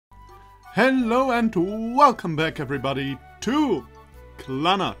Hello and welcome back everybody to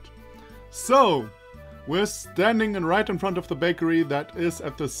Clannad. So, we're standing right in front of the bakery that is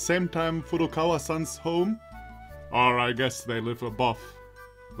at the same time Furukawa-san's home. Or I guess they live above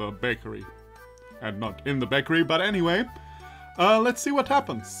the bakery and not in the bakery, but anyway, let's see what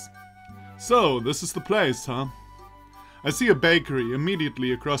happens. So, this is the place, huh? I see a bakery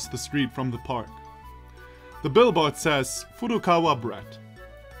immediately across the street from the park. The billboard says Furukawa Bread.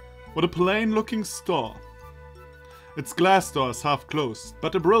 What a plain-looking store. Its glass door is half closed,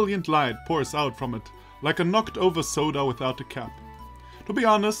 but a brilliant light pours out from it like a knocked-over soda without a cap. To be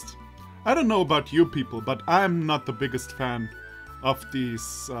honest, I don't know about you people, but I'm not the biggest fan of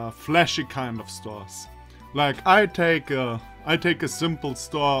these flashy kind of stores. Like, I take a simple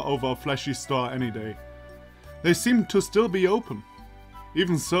store over a flashy store any day. They seem to still be open.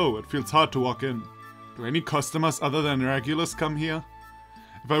 Even so, it feels hard to walk in. Do any customers other than regulars come here?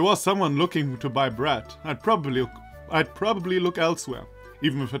 If I was someone looking to buy bread, I'd probably look elsewhere,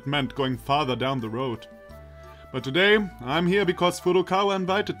 even if it meant going farther down the road. But today, I'm here because Furukawa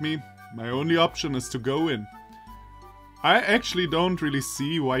invited me. My only option is to go in. I actually don't really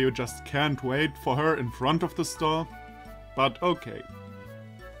see why you just can't wait for her in front of the store, but okay.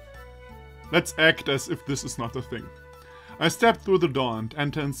 Let's act as if this is not a thing. I step through the door and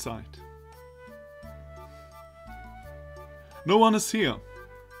enter inside. No one is here.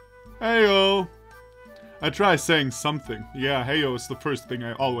 Heyo! I try saying something. Yeah, heyo is the first thing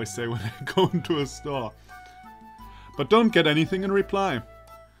I always say when I go into a store. But don't get anything in reply.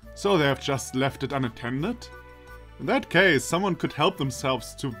 So they have just left it unattended? In that case, someone could help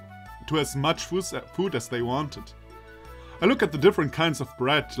themselves to as much food as they wanted. I look at the different kinds of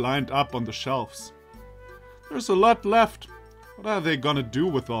bread lined up on the shelves. There's a lot left. What are they gonna do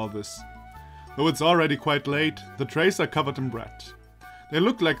with all this? Though it's already quite late, the trays are covered in bread. They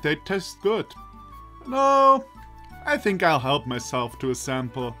look like they taste good. No, I think I'll help myself to a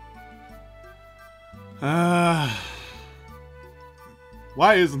sample. Why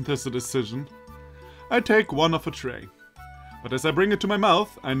isn't this a decision? I take one off a tray. But as I bring it to my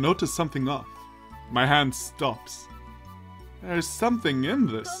mouth, I notice something off. My hand stops. There's something in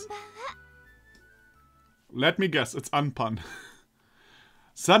this. Let me guess, it's unpun.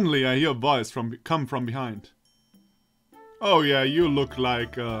 Suddenly I hear a voice come from behind. Oh yeah, you look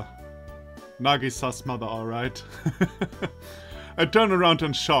like Nagisa's mother, alright. I turn around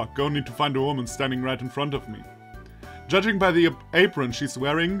in shock, only to find a woman standing right in front of me. Judging by the apron she's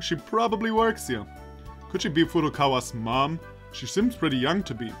wearing, she probably works here. Could she be Furukawa's mom? She seems pretty young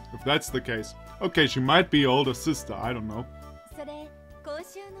to be, if that's the case. Okay, she might be older sister, I don't know.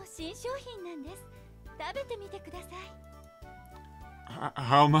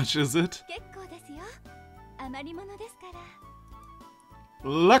 How much is it?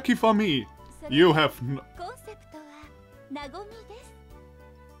 Lucky for me, you have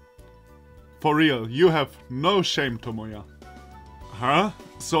For real, you have no shame, Tomoya. Huh?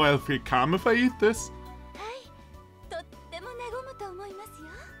 So I'll feel calm if I eat this?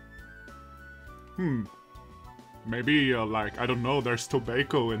 Maybe, like, I don't know, there's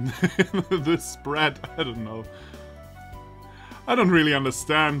tobacco in this bread, I don't know. I don't really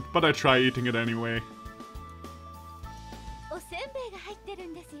understand, but I try eating it anyway.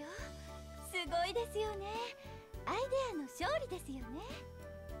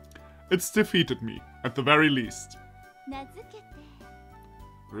 It's defeated me, at the very least.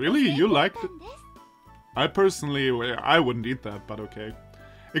 Really? You liked it? I personally, well, I wouldn't eat that, but okay.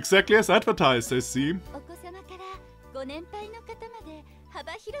 Exactly as advertised, I see.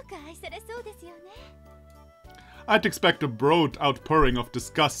 I'd expect a broad outpouring of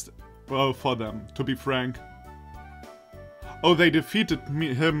disgust for them, to be frank. Oh, they defeated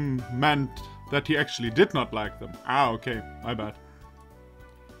him meant that he actually did not like them. Ah, okay, my bad.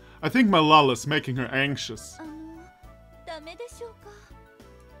 I think my lull is making her anxious.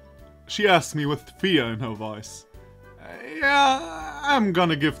 She asked me with fear in her voice. Yeah, I'm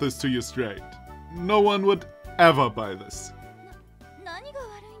gonna give this to you straight. No one would ever buy this.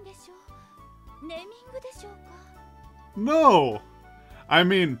 No! I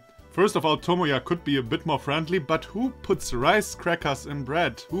mean, first of all, Tomoya could be a bit more friendly, but who puts rice crackers in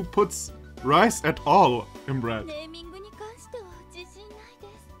bread? Who puts rice at all in bread?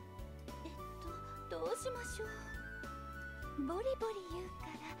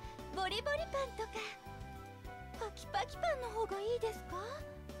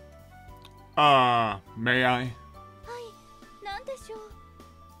 May I?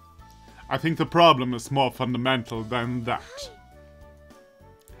 I think the problem is more fundamental than that.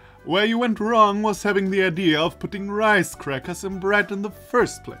 Where you went wrong was having the idea of putting rice crackers in bread in the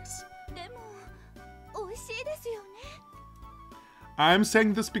first place. I'm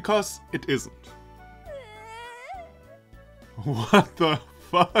saying this because it isn't. What the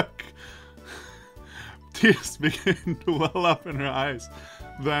fuck? Tears begin to well up in her eyes.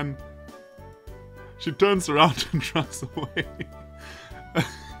 Then she turns around and runs away.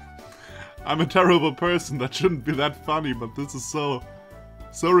 I'm a terrible person. That shouldn't be that funny, but this is so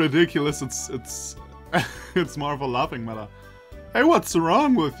ridiculous. It's it's more of a laughing matter. Hey, what's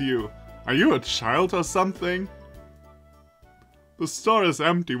wrong with you? Are you a child or something? The store is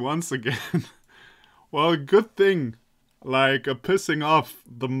empty once again. Well, good thing. Like pissing off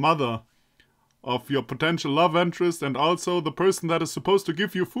the mother of your potential love interest and also the person that is supposed to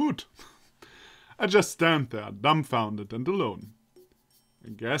give you food. I just stand there, dumbfounded and alone. I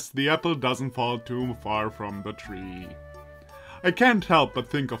guess the apple doesn't fall too far from the tree. I can't help but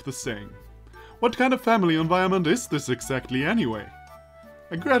think of the saying. What kind of family environment is this exactly anyway?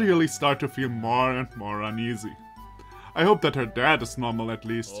 I gradually start to feel more and more uneasy. I hope that her dad is normal at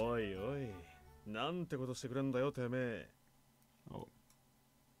least. Oh.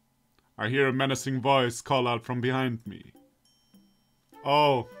 I hear a menacing voice call out from behind me.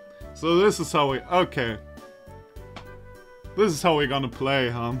 Oh, so this is how we... Okay. This is how we're gonna play,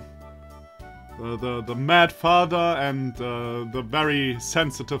 huh? The mad father and the very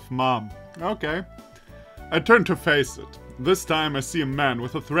sensitive mom. Okay. I turn to face it. This time I see a man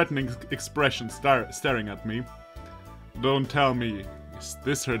with a threatening expression staring at me. Don't tell me, is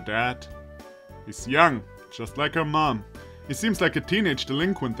this her dad? He's young, just like her mom. He seems like a teenage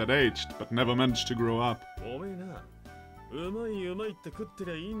delinquent that aged, but never managed to grow up.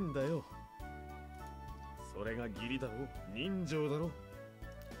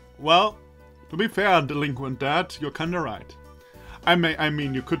 Well, to be fair, delinquent dad, you're kinda right. I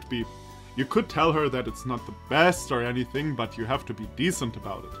mean, you could tell her that it's not the best or anything, but you have to be decent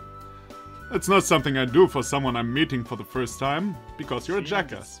about it. It's not something I do for someone I'm meeting for the first time, because you're a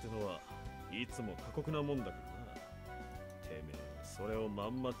jackass.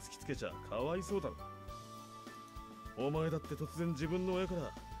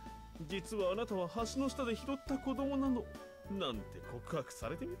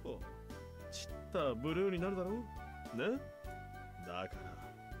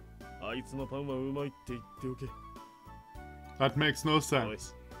 That makes no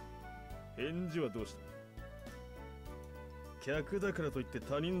sense.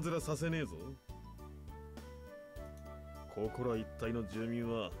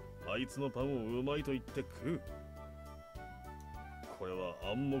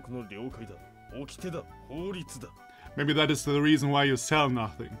 Maybe that is the reason why you sell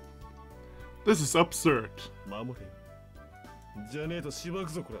nothing. This is absurd.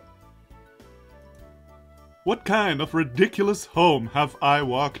 What kind of ridiculous home have I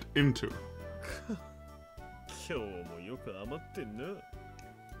walked into?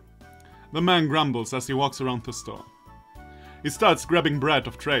 The man grumbles as he walks around the store. He starts grabbing bread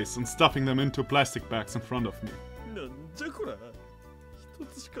off trays and stuffing them into plastic bags in front of me.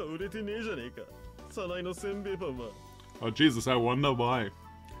 Oh Jesus, I wonder why.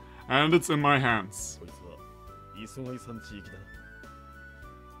 And it's in my hands.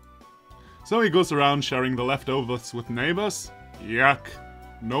 So he goes around sharing the leftovers with neighbors? Yuck.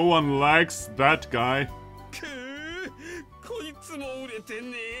 No one likes that guy.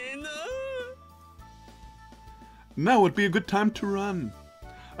 Now would be a good time to run.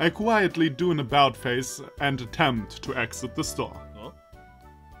 I quietly do an about face and attempt to exit the store.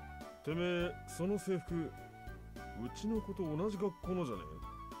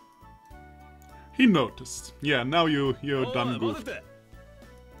 He noticed. Yeah, now you're done goofed.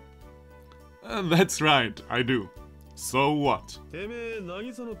 That's right, I do. So what?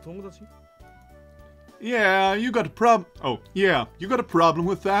 Yeah, you got a problem. Oh, yeah, you got a problem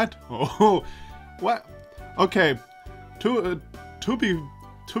with that? Oh, what? Okay, to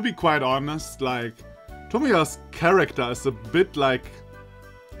be quite honest, like, Tomoya's character is a bit like,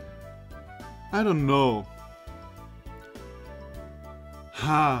 I don't know.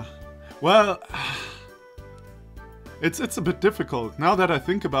 Well, it's a bit difficult. Now that I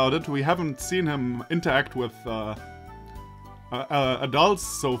think about it, we haven't seen him interact with adults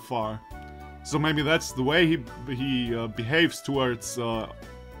so far. So maybe that's the way he behaves towards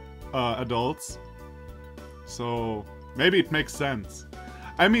adults. So maybe it makes sense.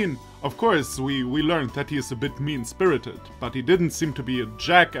 I mean, of course, we learned that he is a bit mean-spirited, but he didn't seem to be a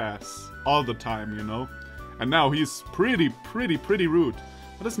jackass all the time, you know? And now he's pretty rude.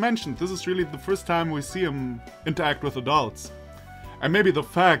 But as mentioned, this is really the first time we see him interact with adults. And maybe the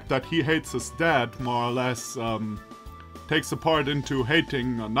fact that he hates his dad more or less takes a part into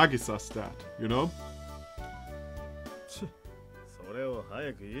hating Nagisa's dad, you know? れを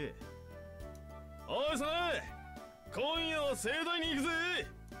早く言え。おいそれ、今夜は盛大に行くぜ。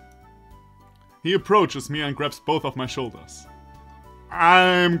He approaches me and grabs both of my shoulders.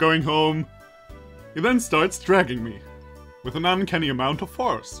 I'm going home. He then starts dragging me, with an uncanny amount of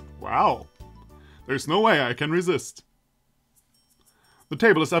force. Wow. There's no way I can resist. The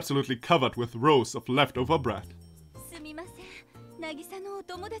table is absolutely covered with rows of leftover bread. すみません、渚のお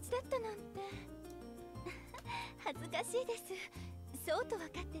友達だったなんて。恥ずかしいです。そうと分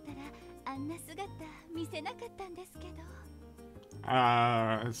かってたら、あんな姿見せなかったんですけど。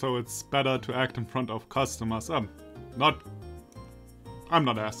So it's better to act in front of customers. I'm not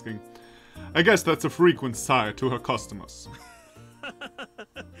asking. I guess that's a frequent sight to her customers.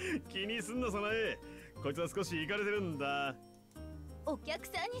 気にすんなさない。こいつは少しイカれてるんだ。お客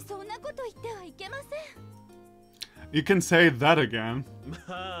さんにそんなこと言ってはいけません。You can say that again.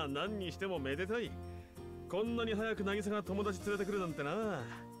 まあ何にしてもめでたい。こんなに早く渚が友達連れてくるなんてな。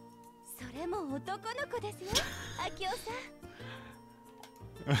それも男の子ですよ、明夫さ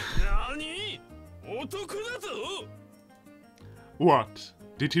ん。何？男だぞ。 What?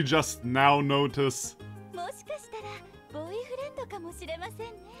 Did he just now notice? もしかしたらボーイフレンドかもしれませんね。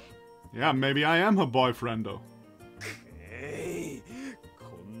Yeah, maybe I am her boyfriendo.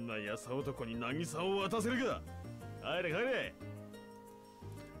 こんなやさ男に渚を渡せるか。帰れ帰れ。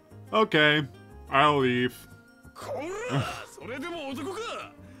 Okay, I'll leave. こら、それでも男か。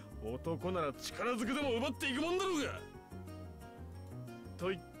男なら力ずくでも奪っていくもんだろうが。と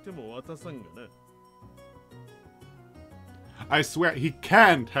言っても渡さんがな。I swear he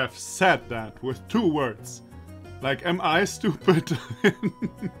can't have said that with 2 words. Like, am I stupid?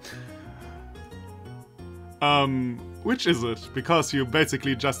 Which is it? Because you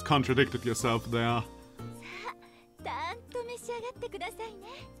basically just contradicted yourself there. さあ、たーんと召し上がってくださいね。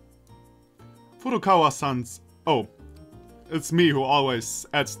Furukawa-san's... Oh, it's me who always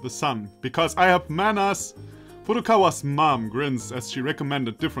adds the son. Because I have manners. Furukawa's mom grins as she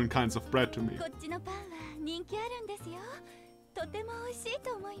recommended different kinds of bread to me. こっちのパンは人気あるんですよ。とても美味しい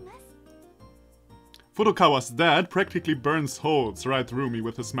と思います。Furukawa's dad practically burns holes right through me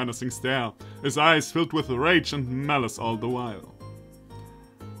with his menacing stare, his eyes filled with rage and malice all the while.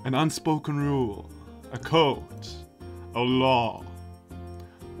 An unspoken rule, a code, a law.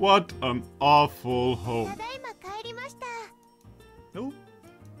 What an awful home. ただいま帰りました。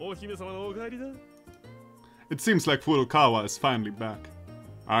お姫様のお帰りだ。It seems like Furukawa is finally back.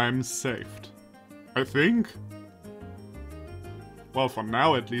 I'm saved. I think? Well, for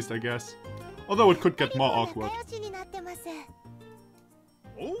now at least, I guess. Although it could get more awkward.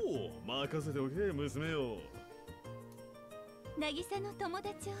 おお、任せておけ、娘よ。渚の友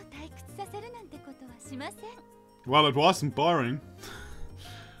達を退屈させるなんてことはしません。Well, it wasn't boring.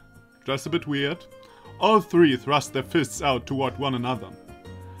 Just a bit weird. All 3 thrust their fists out toward one another.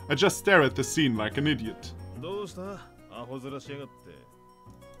 I just stare at the scene like an idiot. どうした？アホ面しやがって。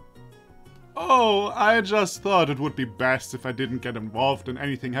Oh, I just thought it would be best if I didn't get involved in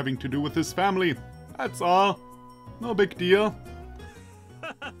anything having to do with his family. That's all. No big deal.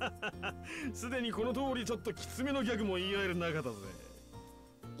 すでにこの通りちょっときつめのギャグも言い合える仲だぜ。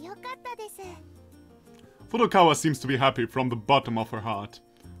よかったです。Furukawa seems to be happy from the bottom of her heart.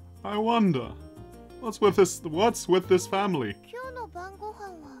 I wonder, what's with this family? 今日の晩ご飯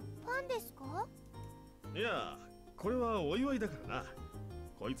はパンですか？いや、これはお祝いだからな。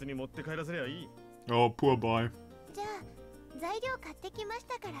こいつに持って帰らせりゃいい。Oh, poor boy. じゃあ、材料買ってきまし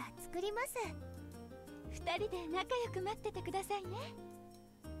たから作ります。2人で仲良く待っててくださいね。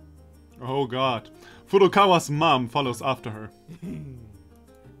Oh god. Furukawa's mom follows after her.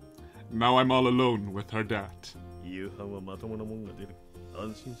 Now I'm all alone with her dad. 夕飯はまともなもんが出る。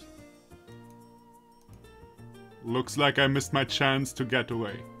安心し。Looks like I missed my chance to get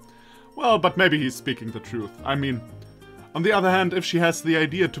away. Well, but maybe he's speaking the truth. I mean, on the other hand, if she has the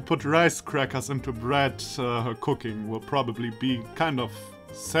idea to put rice crackers into bread, her cooking will probably be kind of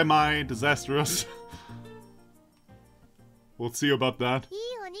semi-disastrous. We'll see about that. いい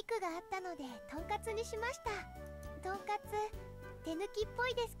お肉があったので、とんかつにしました。とんかつ、手抜きっぽ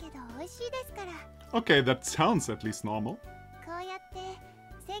いですけど、美味しいですから。Okay, that sounds at least normal. こうやって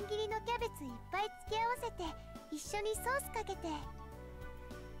千切りのキャベツいっぱい付け合わせて一緒にソースかけて。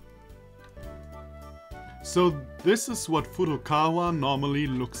So this is what Furukawa normally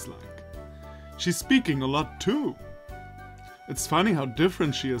looks like. She's speaking a lot too. It's funny how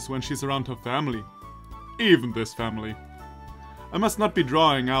different she is when she's around her family. Even this family. I must not be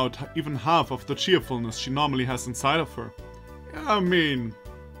drawing out even half of the cheerfulness she normally has inside of her. I mean,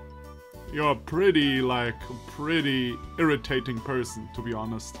 you're a pretty irritating person, to be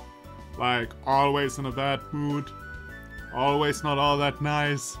honest. Like, always in a bad mood. always not all that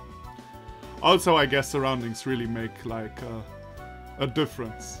nice. Also, I guess surroundings really make like a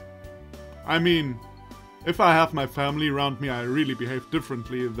difference. I mean, if I have my family around me, I really behave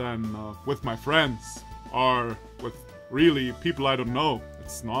differently than with my friends or with really people I don't know.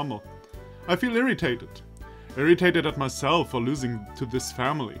 It's normal. I feel irritated. Irritated at myself for losing to this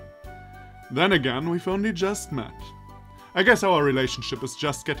family. Then again, we've only just met. I guess our relationship is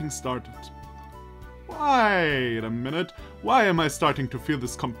just getting started. Wait a minute. Why am I starting to feel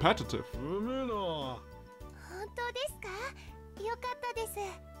this competitive? うめえな。本当ですか？よかったです。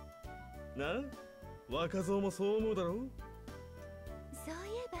な、若造もそう思うだろう。そう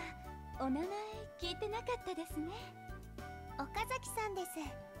いえばお名前聞いてなかったですね。岡崎さんです。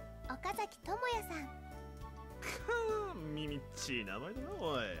岡崎智也さん。くー、耳っちい名前だな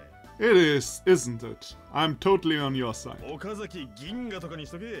おい。It is, isn't it? I'm totally on your side. 岡崎銀河とかに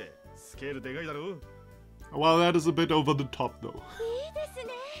しとけ。スケールでかいだろ。Well, that is a bit over the top, though. いいです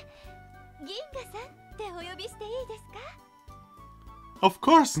ね。銀河さんってお呼びしていいですか？ Of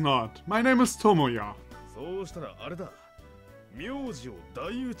course not. My name is Tomoya. そうしたらあれだ。名字を大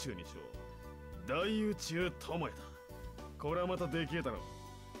宇宙にしろ。大宇宙友也だ。これはまたでけえだろ。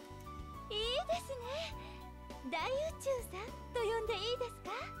いいですね。大宇宙さんと呼んでいいです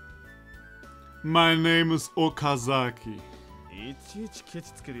か？ My name is Okazaki. いちいちケ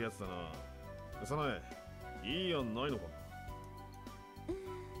チつけるやつだな。さない、いい案ないのか？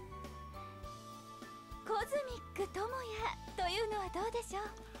コズミック智也というのはどうでしょう？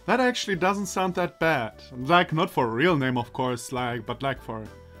 That actually doesn't sound that bad. Like, not for a real name, of course, like, but like for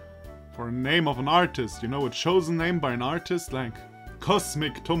a name of an artist, you know, a chosen name by an artist, like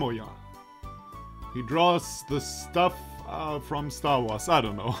Cosmic Tomoya. He draws the stuff from Star Wars, I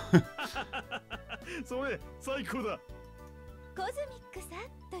don't know. それ最高だ。コズミックさん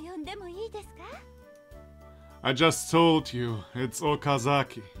と呼んでもいいですか？ I just told you, it's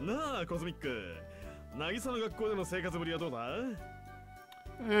Okazaki. なあ、コズミック。渚の学校での生活ぶりはどうだ？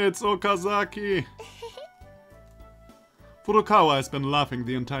 It's Okazaki. Furukawa has been laughing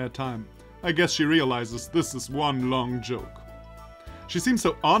the entire time. I guess she realizes this is one long joke. She seems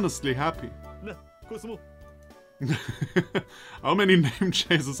so honestly happy. な、こいつも。How many name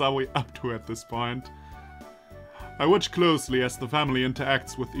chases are we up to at this point? I watch closely as the family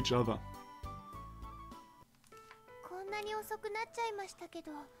interacts with each other. こんなに遅くなっちゃいましたけど、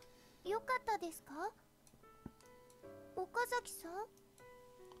よかったですか？岡崎さ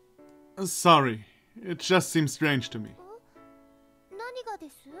ん？ Sorry, it just seems strange to me. 何がで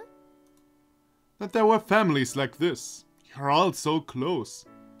す？ That there were families like this. You're all so close.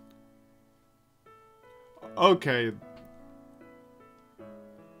 Okay.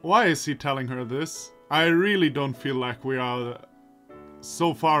 Why is he telling her this? I really don't feel like we are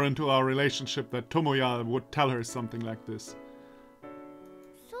so far into our relationship that Tomoya would tell her something like this.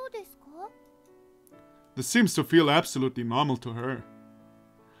 そうですか？ This seems to feel absolutely normal to her.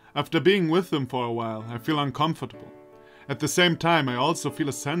 After being with him for a while, I feel uncomfortable. At the same time, I also feel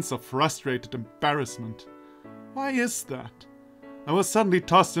a sense of frustrated embarrassment. Why is that? I was suddenly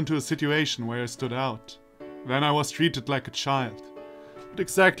tossed into a situation where I stood out. Then I was treated like a child. What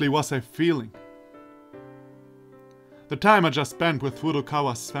exactly was I feeling? The time I just spent with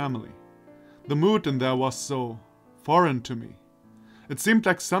Furukawa's family. The mood in there was so foreign to me. It seemed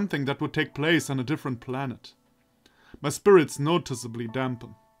like something that would take place on a different planet. My spirits noticeably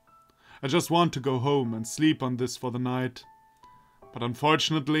dampen. I just want to go home and sleep on this for the night. But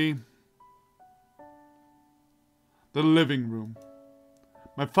unfortunately... The living room.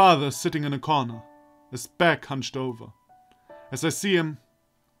 My father is sitting in a corner, his back hunched over. As I see him,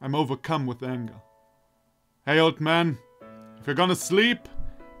 I'm overcome with anger. Hey, old man, if you're gonna sleep,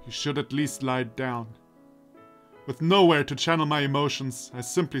 you should at least lie down. With nowhere to channel my emotions, I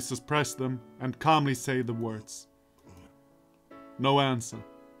simply suppress them and calmly say the words. No answer.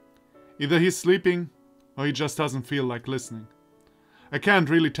 Either he's sleeping, or he just doesn't feel like listening. I can't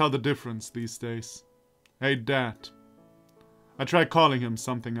really tell the difference these days. Hey, Dad. I try calling him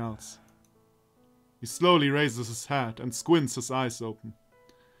something else. He slowly raises his head and squints his eyes open.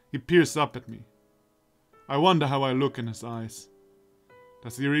 He peers up at me. I wonder how I look in his eyes.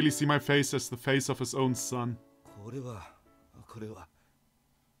 Does he really see my face as the face of his own son?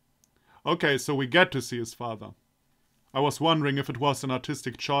 Okay, so we get to see his father. I was wondering if it was an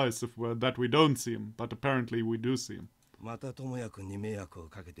artistic choice that we don't see him, but apparently we do see him.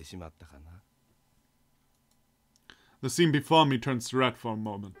 The scene before me turns red for a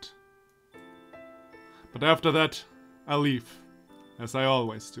moment. But after that, I leave, as I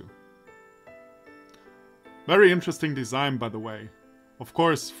always do. Very interesting design, by the way. Of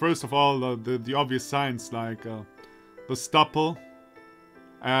course, first of all, the obvious signs like the stubble,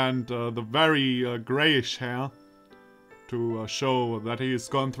 and the very grayish hair to show that he's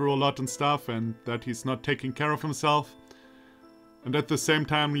gone through a lot and stuff and that he's not taking care of himself. And at the same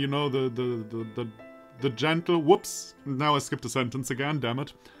time, you know, the gentle, whoops, now I skipped a sentence again, damn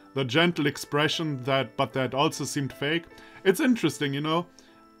it. The gentle expression but that also seemed fake. It's interesting, you know,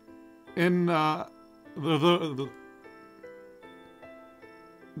 in the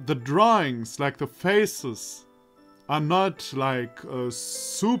drawings, like the faces, are not like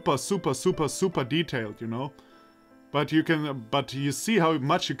super detailed, you know. But you see how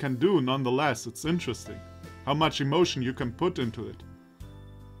much you can do nonetheless. It's interesting how much emotion you can put into it.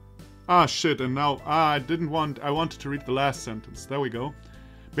 Ah shit, and now I wanted to read the last sentence. There we go.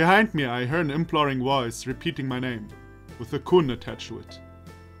 Behind me I heard an imploring voice repeating my name, with a kun attached to it.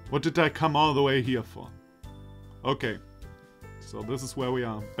 What did I come all the way here for? Okay, so this is where we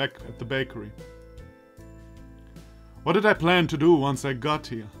are, back at the bakery. What did I plan to do once I got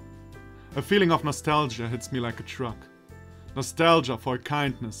here? A feeling of nostalgia hits me like a truck. Nostalgia for a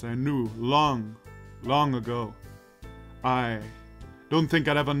kindness I knew long ago. I don't think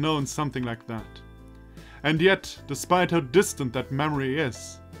I'd ever known something like that. And yet, despite how distant that memory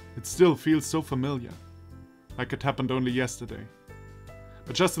is, it still feels so familiar. Like it happened only yesterday.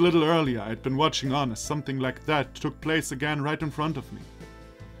 But just a little earlier, I'd been watching on as something like that took place again right in front of me.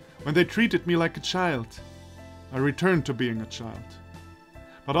 When they treated me like a child, I returned to being a child.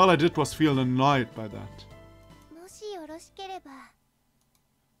 But all I did was feel annoyed by that.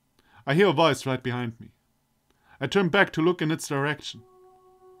 I hear a voice right behind me. I turn back to look in its direction.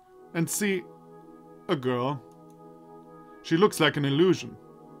 And see a girl. She looks like an illusion.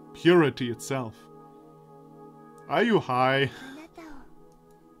 Purity itself. Are you high?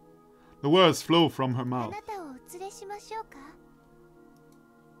 The words flow from her mouth.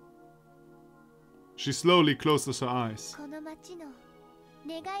 She slowly closes her eyes.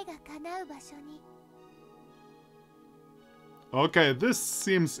 Okay, this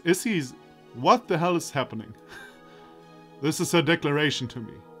seems... What the hell is happening? This is her declaration to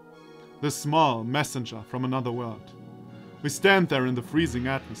me. This small messenger from another world. We stand there in the freezing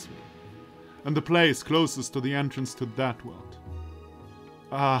atmosphere. And the place closest to the entrance to that world.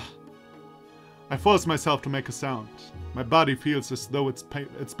 I force myself to make a sound. My body feels as though it's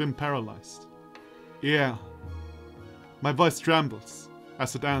been paralyzed. Yeah. My voice trembles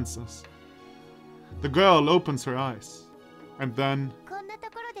as it answers. The girl opens her eyes. And then...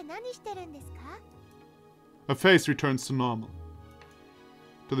 her face returns to normal.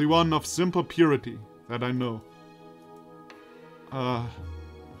 To the one of simple purity that I know.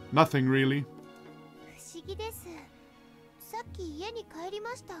 Nothing really.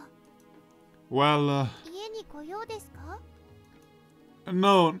 Well,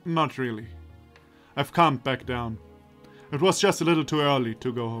 no, not really. I've calmed back down. It was just a little too early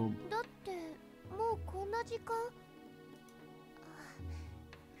to go home.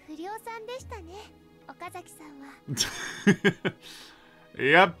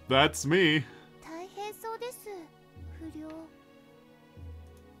 Yep, that's me.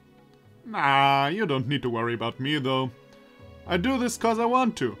 Nah, you don't need to worry about me though. I do this cause I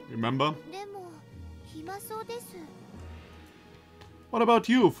want to, remember? What about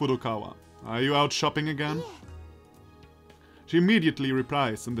you, Furukawa? Are you out shopping again? She immediately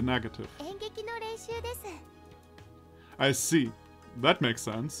replies in the negative. I see. That makes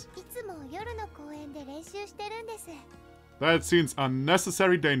sense. That seems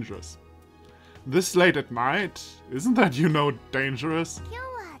unnecessary dangerous. This late at night? Isn't that, you know, dangerous?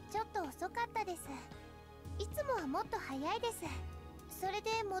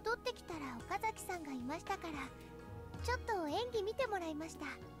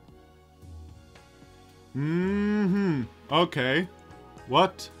 Okay.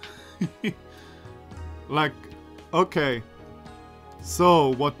 What? Like, okay.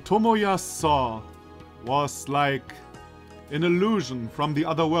 So, what Tomoya saw was like an illusion from the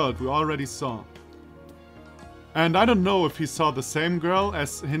other world we already saw. And I don't know if he saw the same girl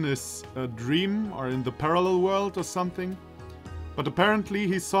as in his dream or in the parallel world or something. But apparently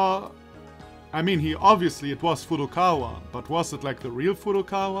he saw... I mean, it was Furukawa, but was it like the real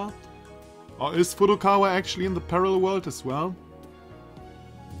Furukawa? Or is Furukawa actually in the parallel world as well?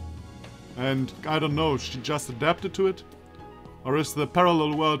 And I don't know, she just adapted to it? Or is the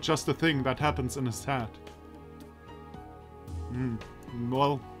parallel world just a thing that happens in his head?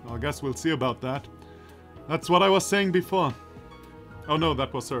 Well, I guess we'll see about that. That's what I was saying before. Oh no,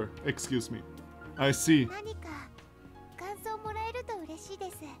 that was her. Excuse me. I see.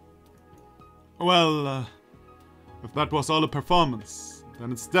 Well, if that was all a performance,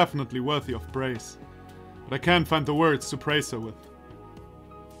 then it's definitely worthy of praise. but I can't find the words to praise her with.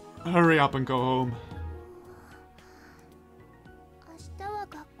 Hurry up and go home. 明日は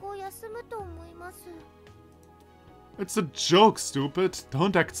学校休むと思います。 It's a joke, stupid.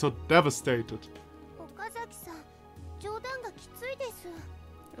 Don't act so devastated. 岡崎さん、冗談がきついです。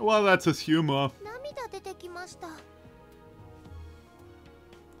 Well, that's his humor. 涙出てきました。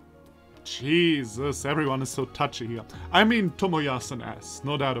 Jesus, everyone is so touchy here. I mean, Tomoya's an ass,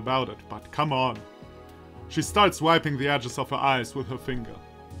 no doubt about it, but come on. She starts wiping the edges of her eyes with her finger.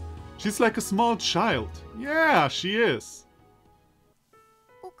 She's like a small child. Yeah, she is.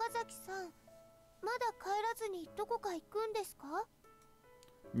 岡崎さん、まだ帰らずにどこか行くんですか？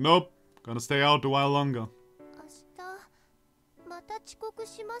 Nope, gonna stay out a while longer. 明日、また遅刻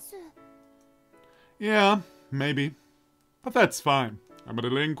します。 Yeah, maybe. But that's fine. I'm a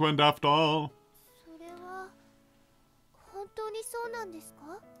delinquent after all. それは、本当にそうなんです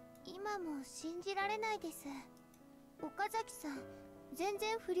か？今も信じられないです。岡崎さん、全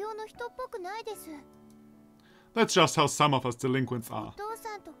然不良の人っぽくないです。 That's just how some of us delinquents お are. 父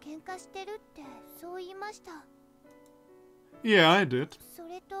さんと喧嘩してるってそう言いました。 Yeah, I did. そ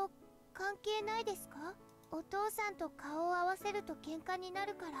れと関係ないですか？お父さんと顔を合わせると喧嘩にな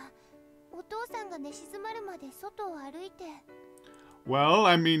るから、お父さんが寝静まるまで外を歩いて。 Well,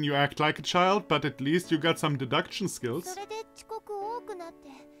 I mean, you act like a child, but at least you got some deduction skills. それで遅刻多くなって、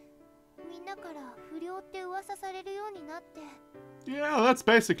みんなから不良って噂されるようになって。 Yeah, that's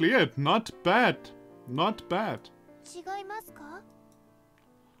basically it. Not bad. Not bad. 違いますか？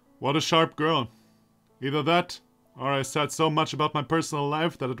 What a sharp girl. Either that, or I said so much about my personal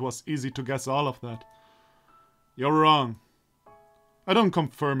life that it was easy to guess all of that. You're wrong. I don't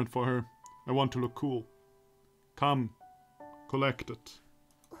confirm it for her. I want to look cool. Come, collect it.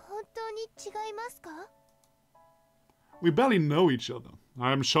 本当に違いますか？ We barely know each other.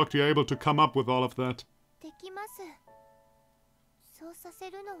 I am shocked you're able to come up with all of that. できます。そうさ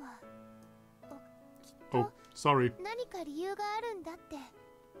せるのは、きっ Oh, と sorry. 何か理由があるんだって。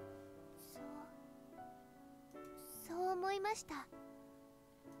そう思いました。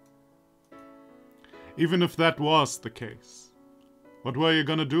 Even if that was the case, what were you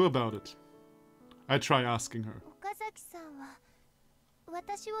gonna do about it? I try asking her. 岡崎さんは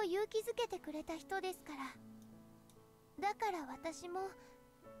私を勇気づけてくれた人ですから。だから私も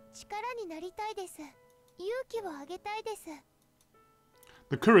力になりたいです。勇気をあげたいです。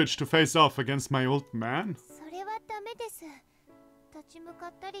 The courage to face off against my old man? それはダメです。立ち向か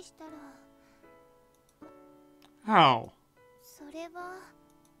ったりしたら。 How? それは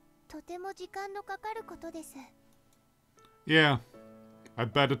とても時間のかかることです。 Yeah, I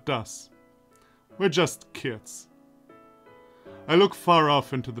bet it does. We're just kids. I look far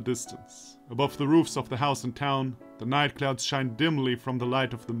off into the distance. Above the roofs of the house in town, the night clouds shine dimly from the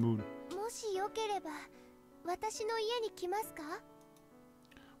light of the moon. もしよければ私の家に来ますか？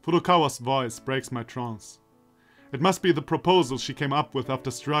 Furukawa's voice breaks my trance. It must be the proposal she came up with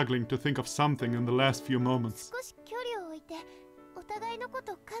after struggling to think of something in the last few moments. 少し距離を置いてお互いのこ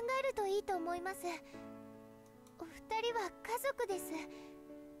とを考えるといいと思います。お二人は家族です。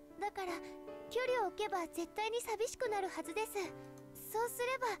だから距離を置けば絶対に寂しくなるはずです。そうす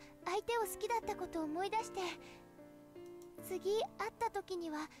れば相手を好きだったことを思い出して、次会った時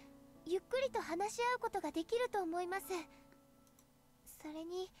にはゆっくりと話し合うことができると思います。それ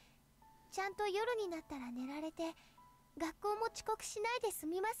にちゃんと夜になったら寝られて学校も遅刻しないで済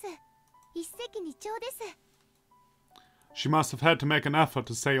みます。一石二鳥です。 She must have had to make an effort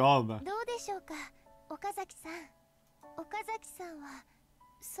to say all that. どうでしょうか、岡崎さん。岡崎さんは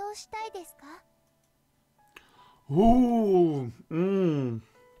そうしたいですか？ Ooh,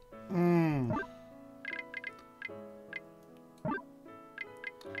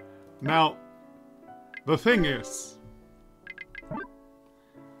 Now, the thing is,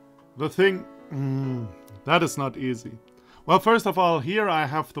 that is not easy. Well, first of all, here I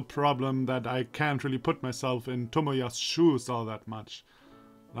have the problem that I can't really put myself in Tomoya's shoes all that much.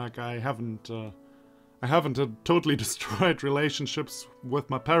 Like, I haven't totally destroyed relationships with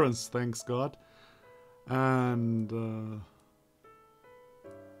my parents, thanks God. And,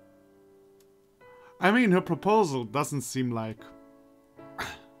 I mean, her proposal doesn't seem like...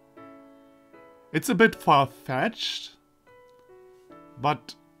 It's a bit far-fetched,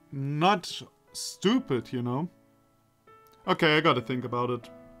 but not stupid, you know? Okay, I gotta think about it.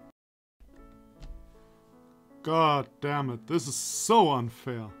 God damn it, this is so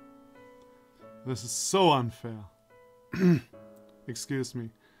unfair. This is so unfair. Excuse me.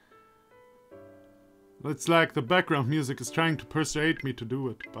 It's like the background music is trying to persuade me to do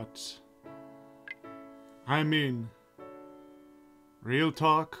it, but... I mean... Real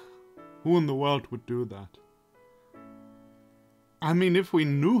talk? Who in the world would do that? I mean, if we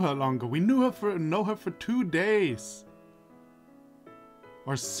knew her longer, we know her for 2 days.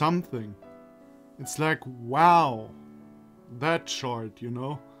 Or something. It's like, wow. That short, you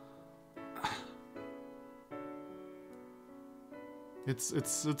know?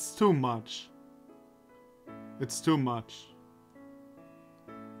 It's too much. It's too much.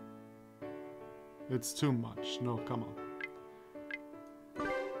 It's too much. No, come on.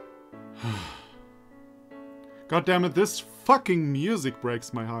 God damn it, this fucking music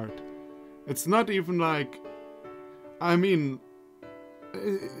breaks my heart. It's not even like... I mean...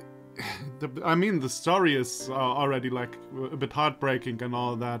 the story is already like a bit heartbreaking and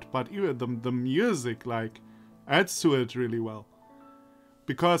all that, but even the music like adds to it really well.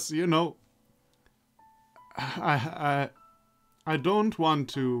 Because, you know, I don't want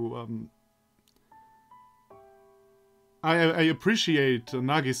to... I appreciate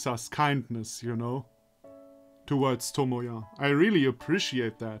Nagisa's kindness, you know, towards Tomoya. I really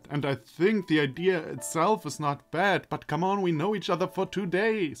appreciate that. And I think the idea itself is not bad, but come on, we know each other for 2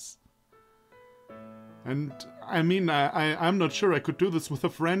 days. And, I mean, I'm not sure I could do this with a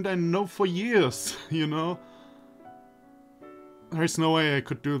friend I know for years, you know? There's no way I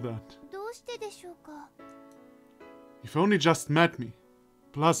could do that. You've only just met me.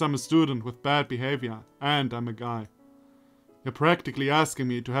 Plus, I'm a student with bad behavior, and I'm a guy. You're practically asking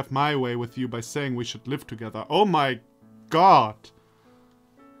me to have my way with you by saying we should live together. Oh my god!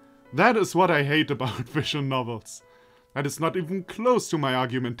 That is what I hate about visual novels. That is not even close to my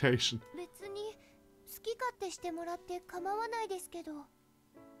argumentation.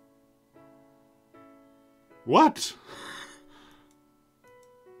 What?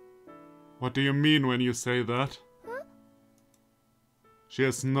 What do you mean when you say that? Huh? She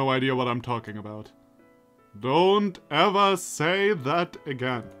has no idea what I'm talking about. Don't ever say that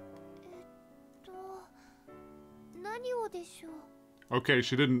again. Okay,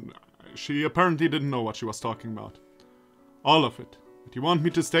 she apparently didn't know what she was talking about. All of it. That you want me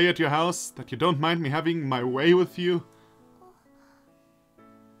to stay at your house? That you don't mind me having my way with you?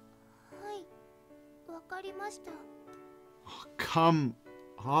 Oh, come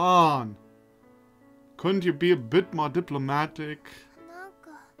on. Couldn't you be a bit more diplomatic?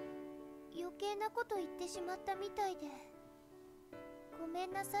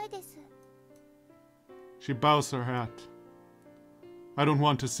 She bows her head. I don't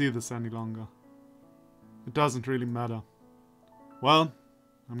want to see this any longer. It doesn't really matter. Well,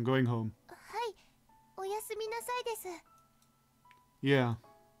 I'm going home. Yeah.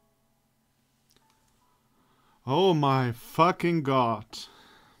 Oh my fucking god.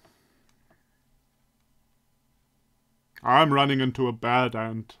 I'm running into a bad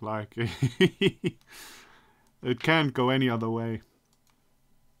end, like... It can't go any other way.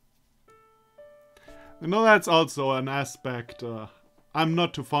 You know, that's also an aspect I'm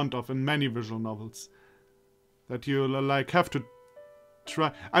not too fond of in many visual novels. That you, like, have to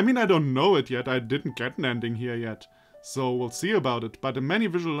try... I mean, I don't know it yet, I didn't get an ending here yet. So we'll see about it. But in many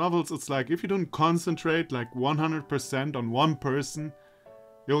visual novels, it's like, if you don't concentrate, like, 100% on one person,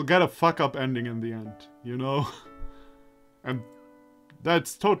 you'll get a fuck-up ending in the end, you know? And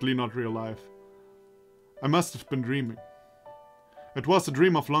that's totally not real life. I must have been dreaming. It was a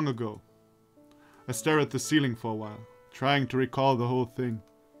dream of long ago. I stare at the ceiling for a while, trying to recall the whole thing.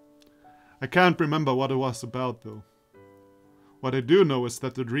 I can't remember what it was about, though. What I do know is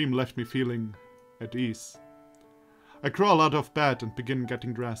that the dream left me feeling at ease. I crawl out of bed and begin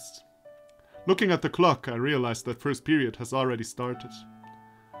getting dressed. Looking at the clock, I realize that first period has already started.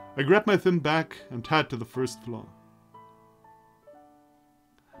 I grab my thin bag and head to the first floor.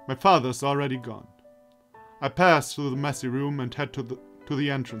 My father's already gone. I pass through the messy room and head to the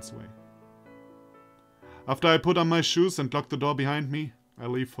entranceway. After I put on my shoes and lock the door behind me, I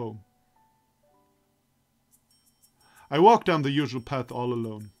leave home. I walk down the usual path all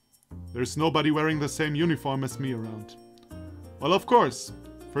alone. There's nobody wearing the same uniform as me around. Well, of course,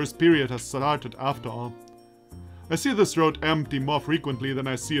 first period has started after all. I see this road empty more frequently than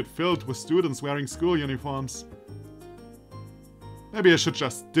I see it filled with students wearing school uniforms. Maybe I should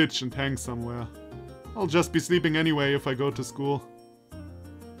just ditch and hang somewhere. I'll just be sleeping anyway if I go to school.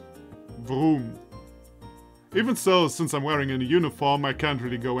 Vroom. Even so, since I'm wearing a uniform, I can't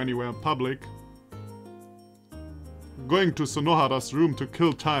really go anywhere in public. Going to Sonohara's room to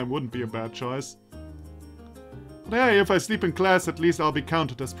kill time wouldn't be a bad choice. But hey, if I sleep in class, at least I'll be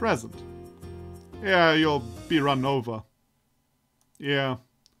counted as present. Yeah, you'll be run over. Yeah.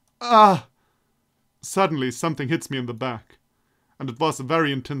 Ah! Suddenly, something hits me in the back. And it was a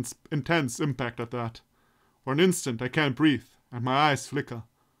very intense impact at that. For an instant, I can't breathe, and my eyes flicker.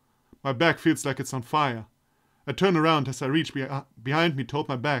 My back feels like it's on fire. I turn around as I reach behind me toward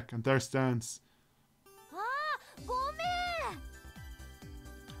my back, and there stands.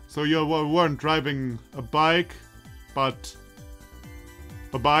 So you weren't driving a bike, but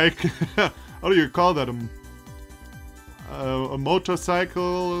a bike? How do you call that? A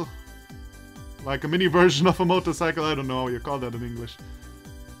motorcycle? Like a mini version of a motorcycle? I don't know how you call that in English.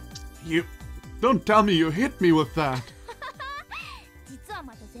 You... Don't tell me you hit me with that! 実は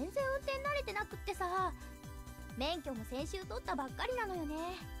まだ全然運転慣れてなくってさ、免許も先週取ったばっかりなのよね。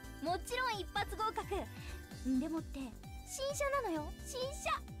もちろん一発合格。でもって新車なのよ、新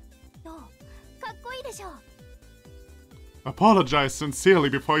車。どう？かっこいいでしょ。Apologize sincerely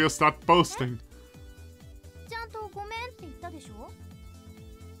before you start boasting. ちゃんとごめんって言ったでしょ。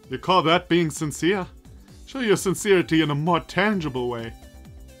You call that being sincere? Show your sincerity in a more tangible way.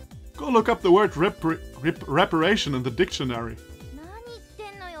 Go look up the word reparation in the dictionary. 何言っ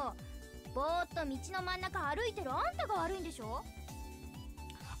てんのよ。ぼーっと道の真ん中歩いてるあんたが悪いんでしょ。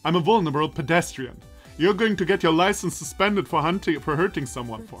I'm a vulnerable pedestrian. You're going to get your license suspended for hurting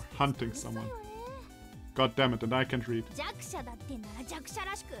someone. God damn it, and I can't read. 弱者だってんなら弱者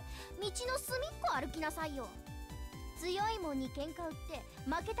らしく道の隅っこ歩きなさいよ。強いもんに喧嘩売って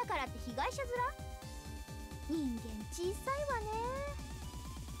負けたからって被害者面？人間小さいわね。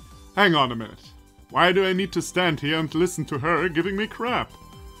Hang on a minute. Why do I need to stand here and listen to her giving me crap?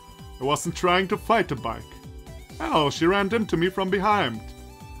 I wasn't trying to fight a bike. Hell, she ran into me from behind.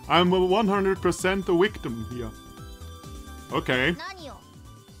 I'm 100% the victim here. Okay. 何よ。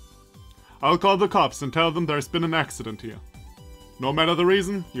I'll call the cops and tell them there's been an accident here. No matter the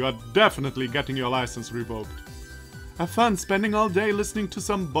reason, you are definitely getting your license revoked. Have fun spending all day listening to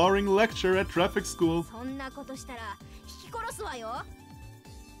some boring lecture at traffic school. そんなことしたら引き殺すわよ。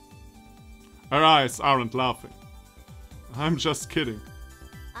Her eyes aren't laughing. I'm just kidding.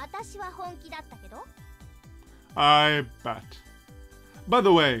 私は本気だったけど。I bet. By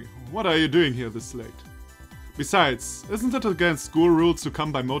the way, what are you doing here this late? Besides, isn't it against school rules to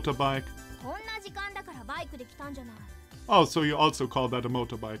come by motorbike? こんな時間だからバイクで来たんじゃない。Oh, so you also call that a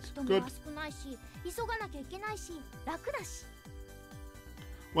motorbike. 人 Good. も少ないし、急がなきゃいけないし、楽だし。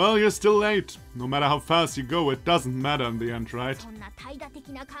Well, you're still late. No matter how fast you go, it doesn't matter in the end, right? そんな怠惰的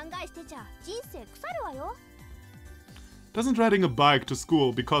な考えしてちゃ人生腐るわよ。Doesn't riding a bike to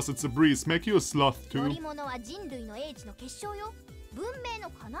school because it's a breeze make you a sloth 乗 too? り物は人類の英知の結晶よ。文明の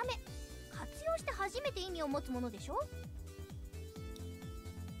要。活用して初めて意味を持つものでしょ。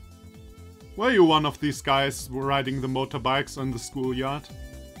Were you one of these guys riding the motorbikes in the schoolyard?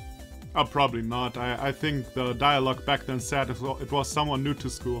 Oh, probably not. I think the dialogue back then said it was someone new to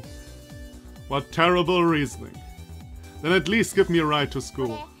school. What terrible reasoning. Then at least give me a ride to こ school.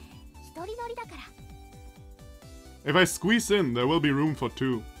 れ一人乗りだから。 If I squeeze in, there will be room for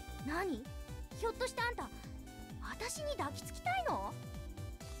two. 何？ひょっとしてあんた、私に抱きつきたいの？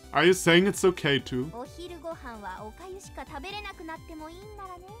 Are you saying it's okay too? お昼ご飯はおかゆしか食べれなくなってもいいんな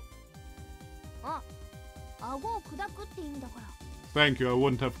らね。あ、顎を砕くって意味だから。Thank you, I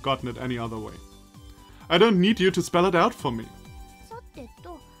wouldn't have gotten it any other way. I don't need you to spell it out for me. さて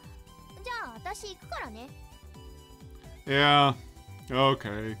と、じゃあ私行くからね。Yeah,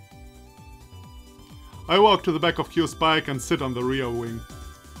 okay. I walk to the back of Q's bike and sit on the rear wing.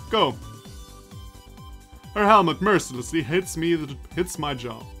 Go. Her helmet mercilessly hits my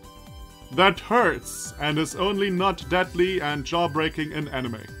jaw. That hurts, and is only not deadly and jaw-breaking in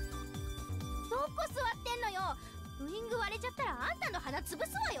anime. どこ座ってんのよ。ウイング割れちゃったらあんたの鼻潰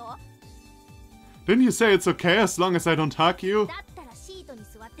すわよ。 Didn't you say it's okay as long as I don't hug you? だったらシートに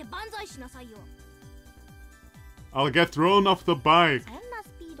座って万歳しなさいよ。 I'll get thrown off the bike. そんなス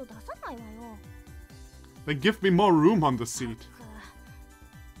ピード出さないわよ。 Then give me more room on the seat.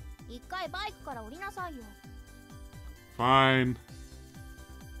 一回バイクから降りなさいよ。 Fine.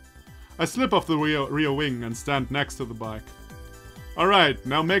 I slip off the rear wing and stand next to the bike. Alright,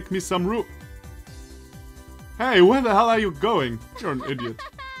 now make me some room. Hey, where the hell are you going? You're an idiot.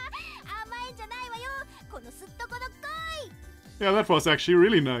 甘えんじゃないわよ。このすっとこどっこい。 Yeah, that was actually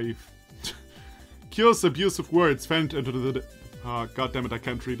really naive. Kyo's abusive words fade into the... God damn it, I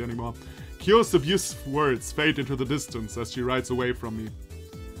can't read anymore. Kyo's abusive words fade into the distance as she rides away from me.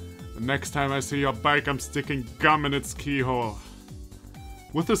 The next time I see your bike, I'm sticking gum in its keyhole.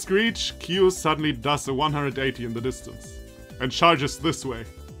 With a screech, Kyo suddenly does a 180 in the distance and charges this way.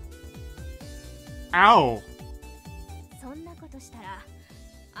 Ow! そんなことしたら、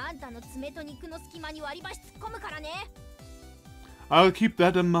あんたの爪と肉の隙間に割り箸突っ込むからね。 I'll keep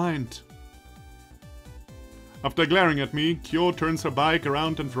that in mind. After glaring at me, Kyo turns her bike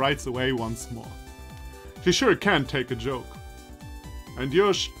around and rides away once more. She sure can take a joke. And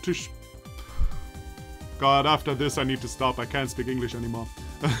you're God, after this I need to stop. I can't speak English anymore.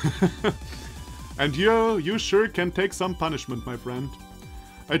 And you sure can take some punishment, my friend.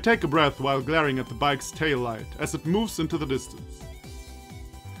 I take a breath while glaring at the bike's tail light as it moves into the distance.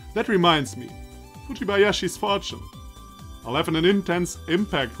 That reminds me, Fujibayashi's fortune. I'll have an intense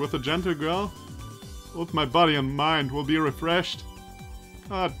impact with a gentle girl. Both my body and mind will be refreshed.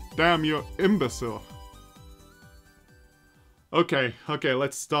 God damn, you imbecile. Okay,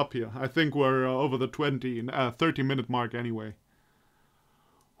 let's stop here. I think we're over the 30-minute mark anyway.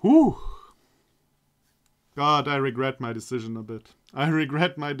 Whew. God, I regret my decision a bit.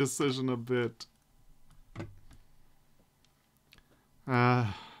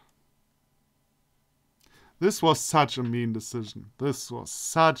 This was such a mean decision. It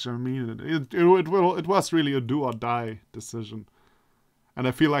was really a do or die decision. And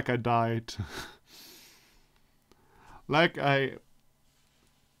I feel like I died. Like I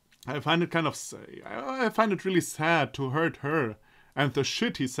find it I find it really sad to hurt her. And the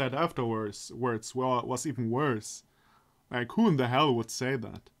shit he said afterwards was even worse. Like, who in the hell would say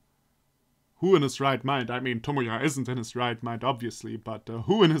that? Who in his right mind? I mean, Tomoya isn't in his right mind, obviously, but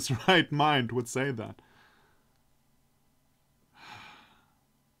who in his right mind would say that?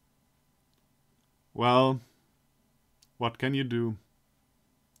 Well, what can you do?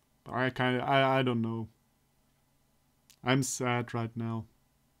 I don't know. I'm sad right now.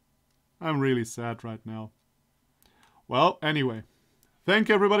 I'm really sad right now. Well, anyway, thank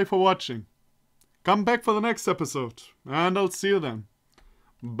you everybody for watching. Come back for the next episode, and I'll see you then.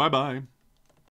 Bye bye.